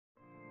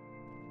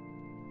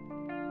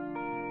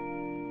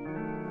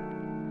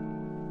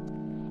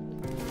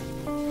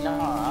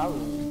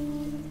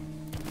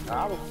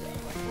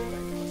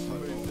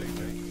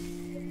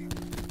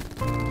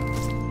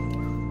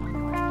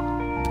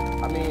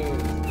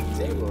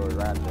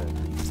got that.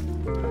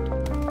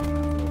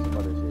 Some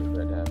other shit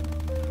that happened.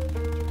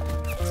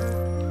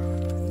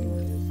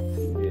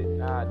 You did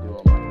not do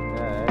it like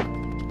that.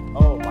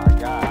 Oh my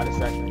god, I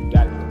distracted you. You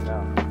got it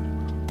now.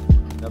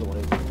 Another one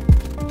is. There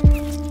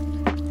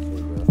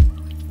you go.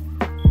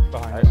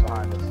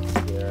 Behind us.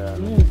 Yeah.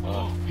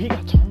 Oh, he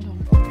got turned on.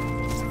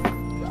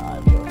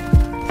 God, bro.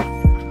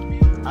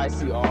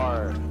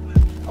 ICR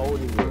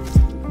holding it.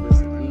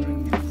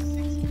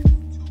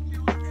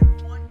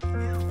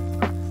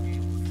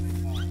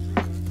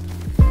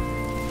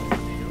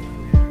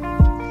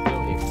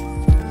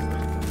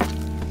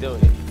 Still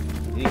hit.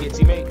 Did he get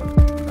teammate?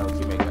 No,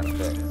 teammate got him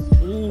fast.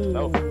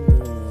 No.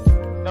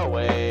 No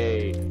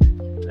way.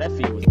 That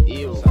feed was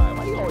ill.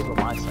 Why you always on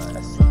my side?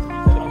 That's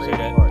Don't say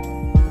that.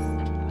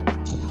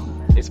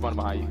 It's fun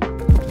behind you.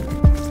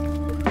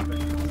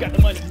 Got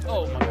the money.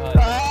 Oh my god.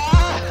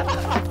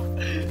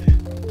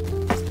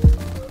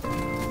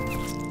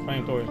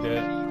 Flamethrower is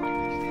dead.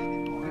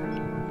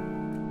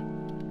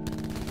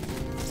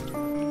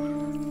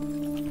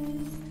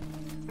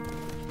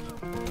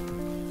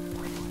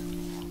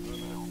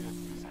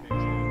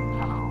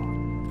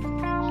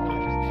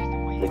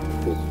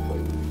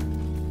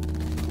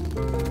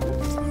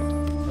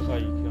 That's how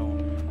you kill him.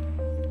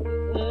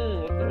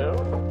 What the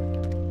hell?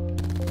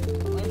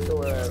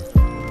 Flamethrower ass.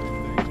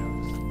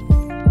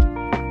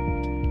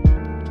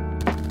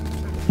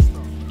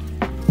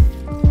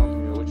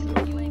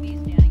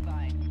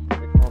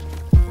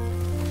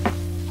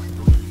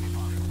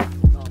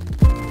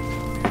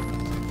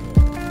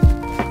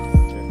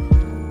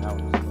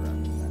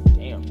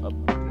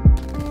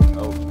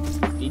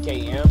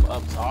 DKM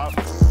up top,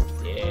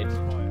 dead,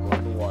 going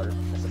in the water.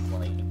 That's a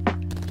flame.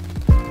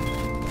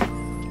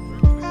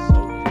 So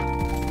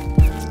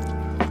good.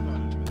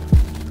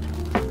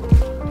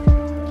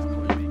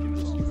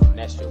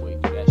 That's your way to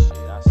do that shit.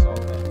 I saw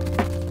that.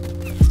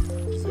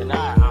 And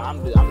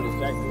I'm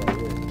distracted right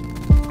here.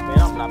 Man,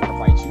 I'm not gonna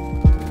fight you.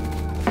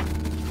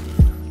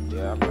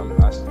 Yeah,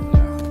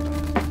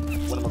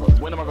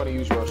 when am I gonna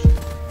use Rush?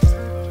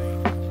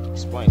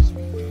 Explain to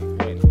me.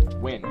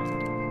 When?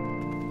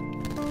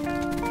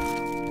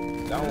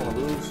 I don't want to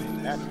lose.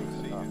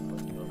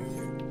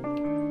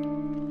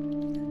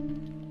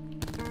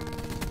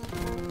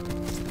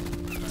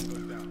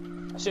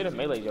 I should have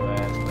meleeed your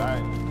ass, but I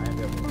ain't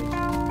able to fix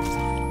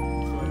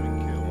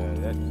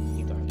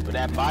you. But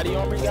that body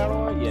armor you got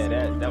on, yeah,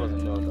 that was a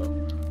no-no.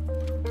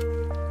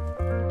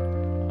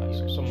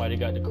 So somebody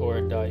got the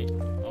core diet.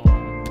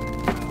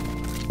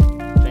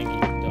 Thing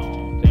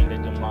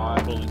that them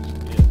bullets.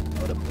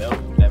 Yeah. Oh, the belt,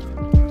 that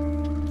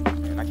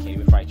man, I can't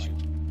even fight you.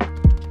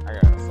 I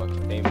got a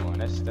fucking name on.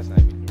 That's not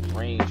even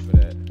range for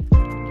that.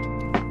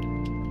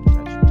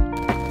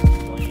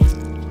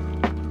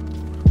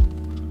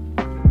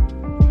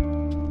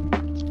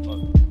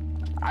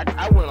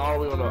 I went all the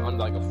way on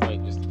like a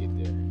flank just to get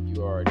there.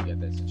 You already got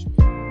that situation.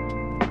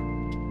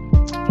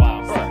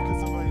 Wow.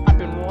 Bruh, I've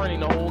been running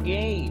the whole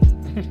game.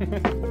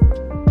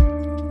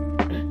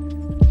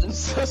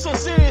 so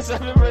serious, I've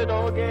been running the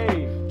whole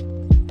game.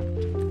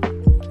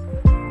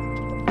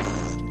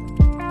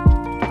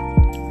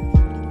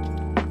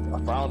 I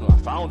found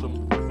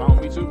him.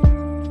 Found me too.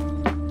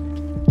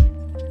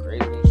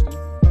 Crazy little stupid.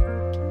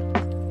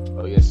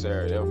 Oh yes,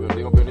 sir. They gonna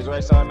be on this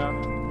right side now.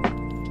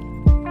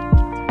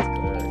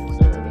 Yes,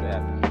 sir. Look at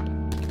that.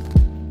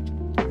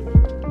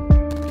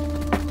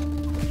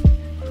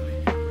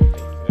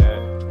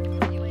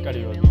 Got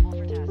it.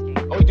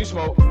 Oh, he do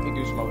smoke.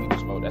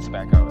 That's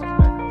back out.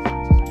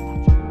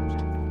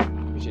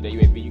 Appreciate that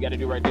UAV. You got to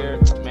do right there,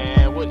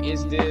 man. What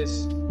is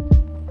this?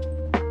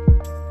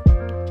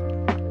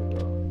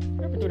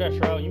 Never do that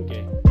shroud, you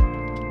gay.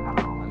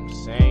 I'm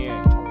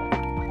saying.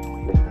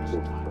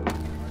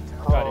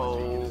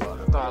 Oh,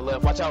 I thought I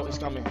left. Watch out, he's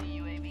coming.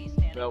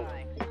 Belt.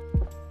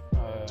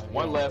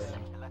 One left.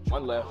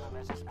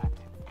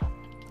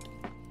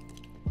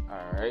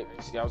 Alright.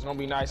 See, I was gonna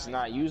be nice and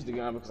not use the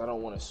gun because I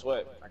don't want to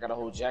sweat. I got a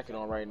whole jacket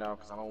on right now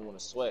because I don't want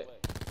to sweat.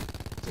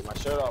 Take my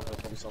shirt off and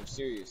it's gonna be something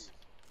serious.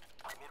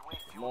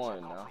 Come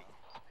on now.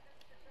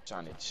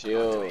 Trying to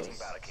chill.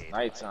 It's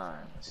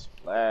nighttime. It's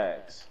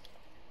relax.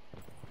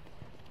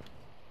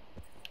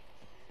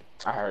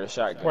 I heard a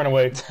shotgun. Run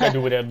away. That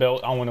dude with that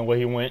belt. I don't know where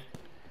he went.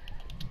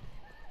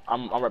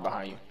 I'm right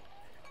behind you.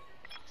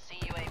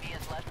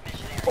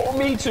 Oh,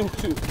 me too.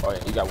 Oh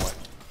yeah, you got one.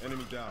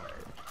 Enemy down.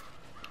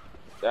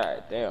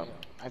 God damn.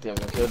 I think I'm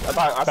gonna kill him.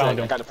 I said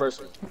I got the first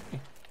one.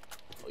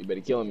 Oh, you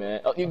better kill him, man.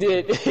 Oh, you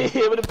did.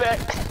 Hit with the back.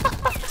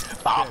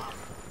 Pop.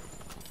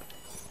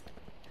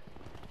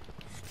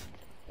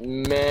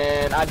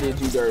 Man, I did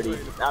you dirty.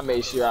 I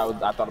made sure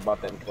I thought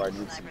about that before I did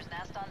you.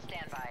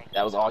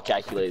 That was all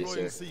calculated,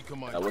 sir.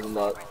 That wasn't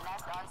luck.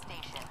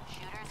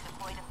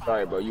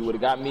 Sorry, bro. You would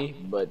have got me,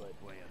 but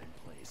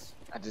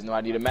I just know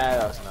I need a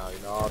madhouse now. You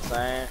know what I'm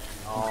saying?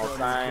 You know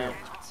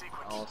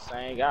what I'm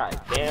saying?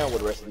 God damn, where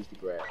the rest of these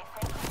people at?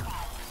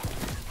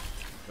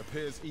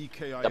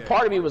 The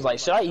part of me was like,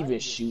 should I even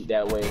shoot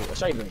that way? Or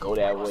should I even go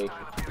that way?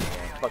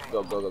 Fuck,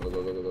 go.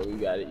 You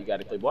got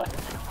it, playboy.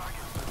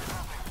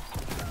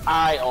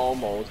 I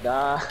almost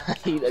died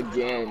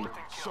again.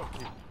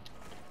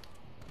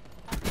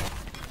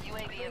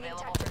 UAV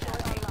available for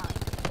testing.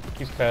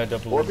 He's paired up.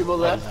 4 people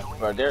left,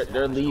 bro.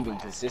 They're leaving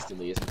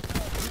consistently. Isn't it?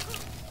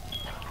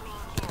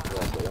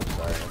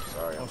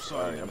 I'm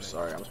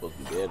sorry. I'm supposed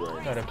to be dead right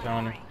now. Got a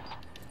counter.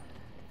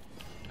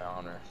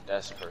 Counter.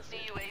 That's perfect.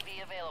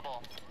 UAV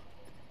available.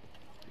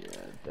 Yeah,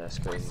 that's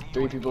crazy.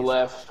 3 people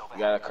left. We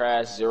got a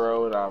crash,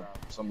 0, and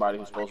somebody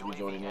who's supposed to be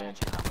joining in.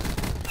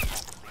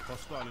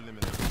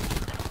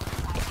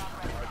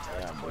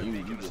 Damn, bro,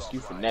 you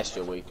finessed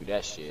your way through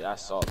that shit. I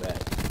saw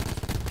that.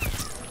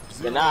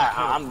 But now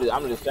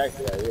I'm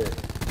distracted right here.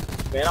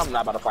 Man, I'm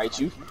not about to fight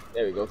you.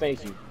 There we go.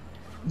 Thank you.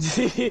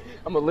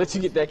 I'm gonna let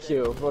you get that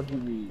kill. Fuck you,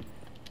 mean.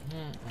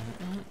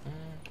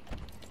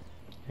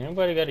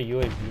 Anybody got a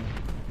UAV?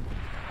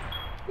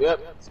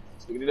 Yep.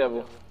 Speak of the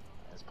devil.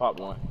 Let's pop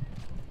one.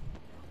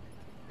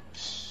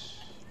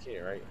 Okay,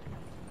 right?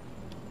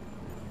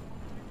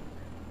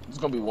 There's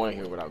gonna be one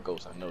here without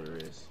ghosts. I know there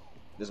is.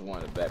 There's one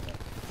in the back.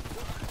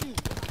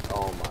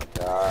 Oh my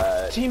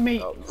god.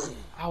 Teammate. Oh.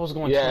 I was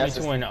going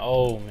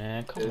 22-0,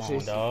 man. Come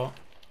on, dog.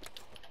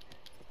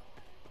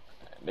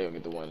 They gonna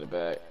get the one in the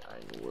back. I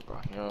ain't gonna work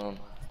on him.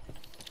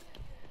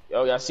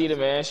 Yo, y'all see the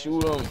man?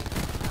 Shoot him.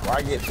 Where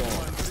I get to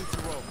him?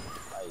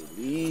 Hey,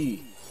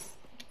 leave.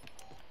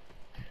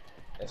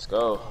 Let's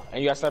go.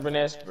 And you got sniper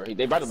nest, bro.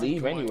 They about to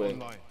leave anyway.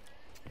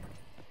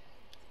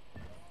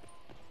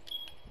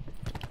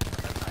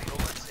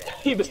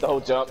 He missed the whole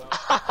jump.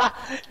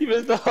 He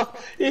missed the whole.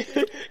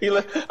 He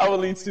left. I will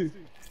lead too.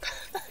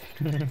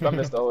 I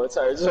missed the whole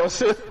entire jump.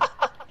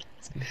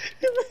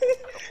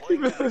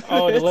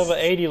 Oh, the level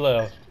 80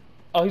 left.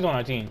 Oh, he's on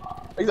our team.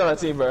 He's on our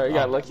team, bro. He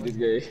got lucky this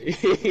game.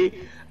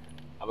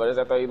 I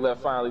thought he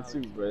left finally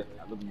too, bro.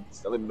 I looked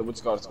at what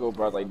you call the score,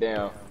 bro. I was like,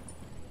 damn,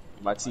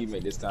 my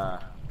teammate this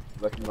time.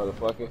 Lucky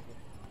motherfucker.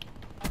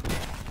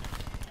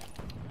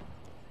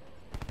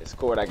 This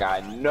cord, I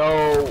got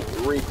no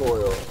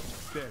recoil.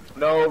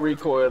 No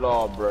recoil at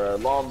all, bro.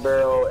 Long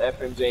barrel,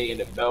 FMJ in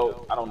the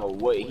belt. I don't know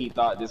what he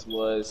thought this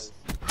was.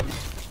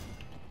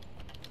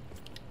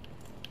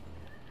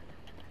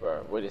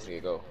 Bro, where this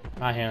nigga go?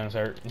 My hands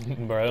hurt.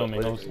 Bro, it don't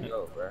make no sense.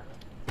 Go, bro?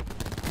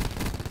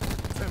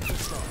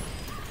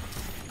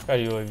 Got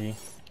a UAV.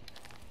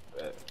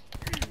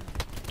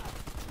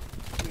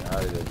 Get me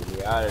out of there, get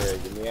me out of there,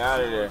 get me out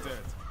of there.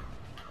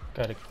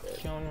 Got a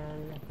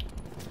counter.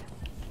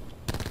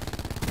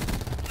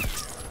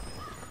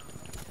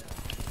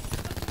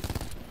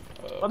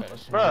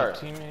 Bro,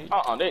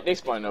 they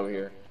spawning over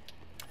here.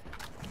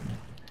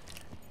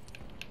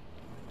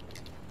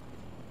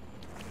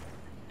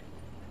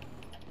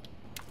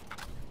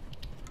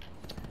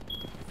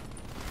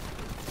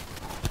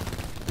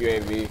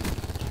 UAV.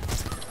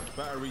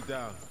 Battery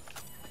down.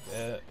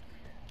 Yeah.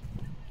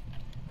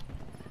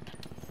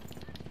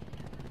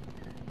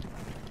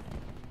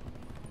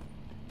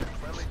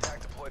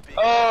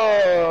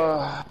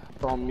 Oh,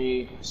 on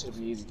me. Should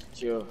be easy to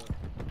kill.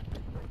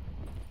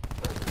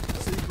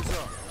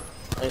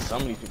 Hey,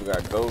 some of these people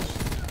got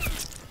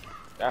ghosts.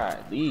 God,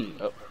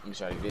 leave. Oh, let me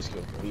try to get this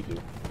kill. What he do?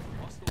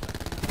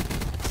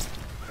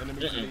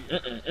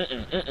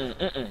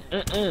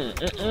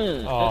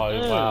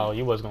 Oh, wow.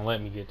 You wasn't gonna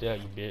let me get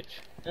that, you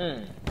bitch.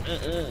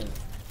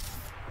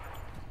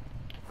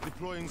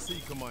 Deploying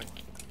Seeker mine.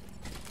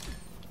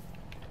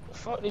 The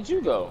fuck did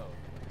you go?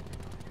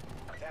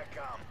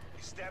 TACCOM,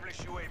 establish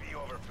UAV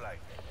overflight.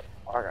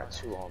 Oh, I got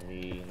 2 on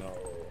me. No.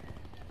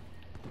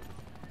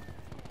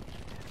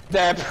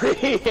 That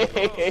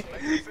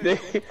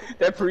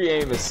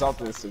pre-aim is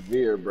something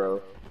severe,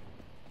 bro.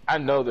 I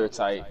know they're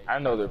tight. I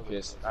know they're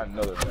pissed. I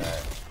know they're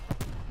bad.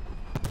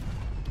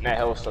 And that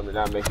hellstorm did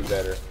not make it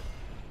better.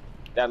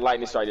 That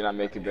lightning strike did not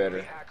make it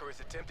better.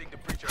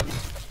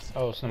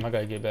 Oh, Slim, I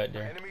gotta get back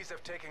there. Enemies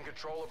have taken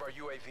control of our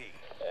UAV.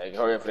 Yeah,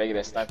 hurry up if they get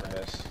that sniper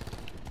nest.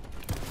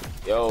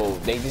 Yo,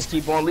 they just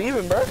keep on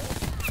leaving, bro.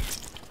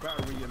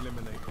 Battery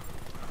eliminated.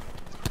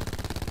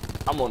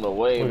 I'm on the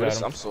way, but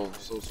him. I'm so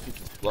stupid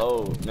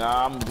slow.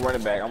 Nah, I'm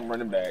running back. I'm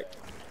running back.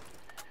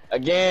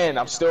 Again,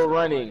 I'm still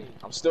running.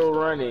 I'm still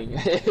running.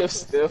 I'm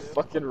still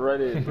fucking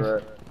running,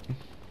 bro.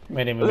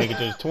 Might even make it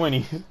to his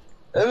 20.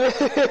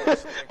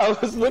 I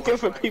was looking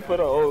for people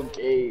to hold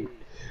game,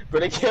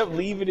 but they kept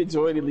leaving it,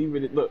 joining,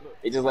 leaving it.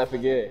 Look, they just left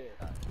again.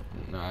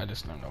 Nah, I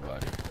just know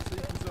nobody.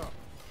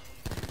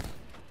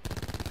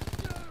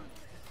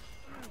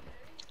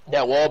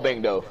 That wall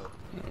bang though.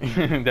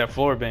 That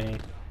floor bang.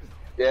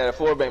 Yeah, the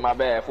floor bang. My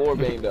bad. Floor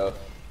bang though.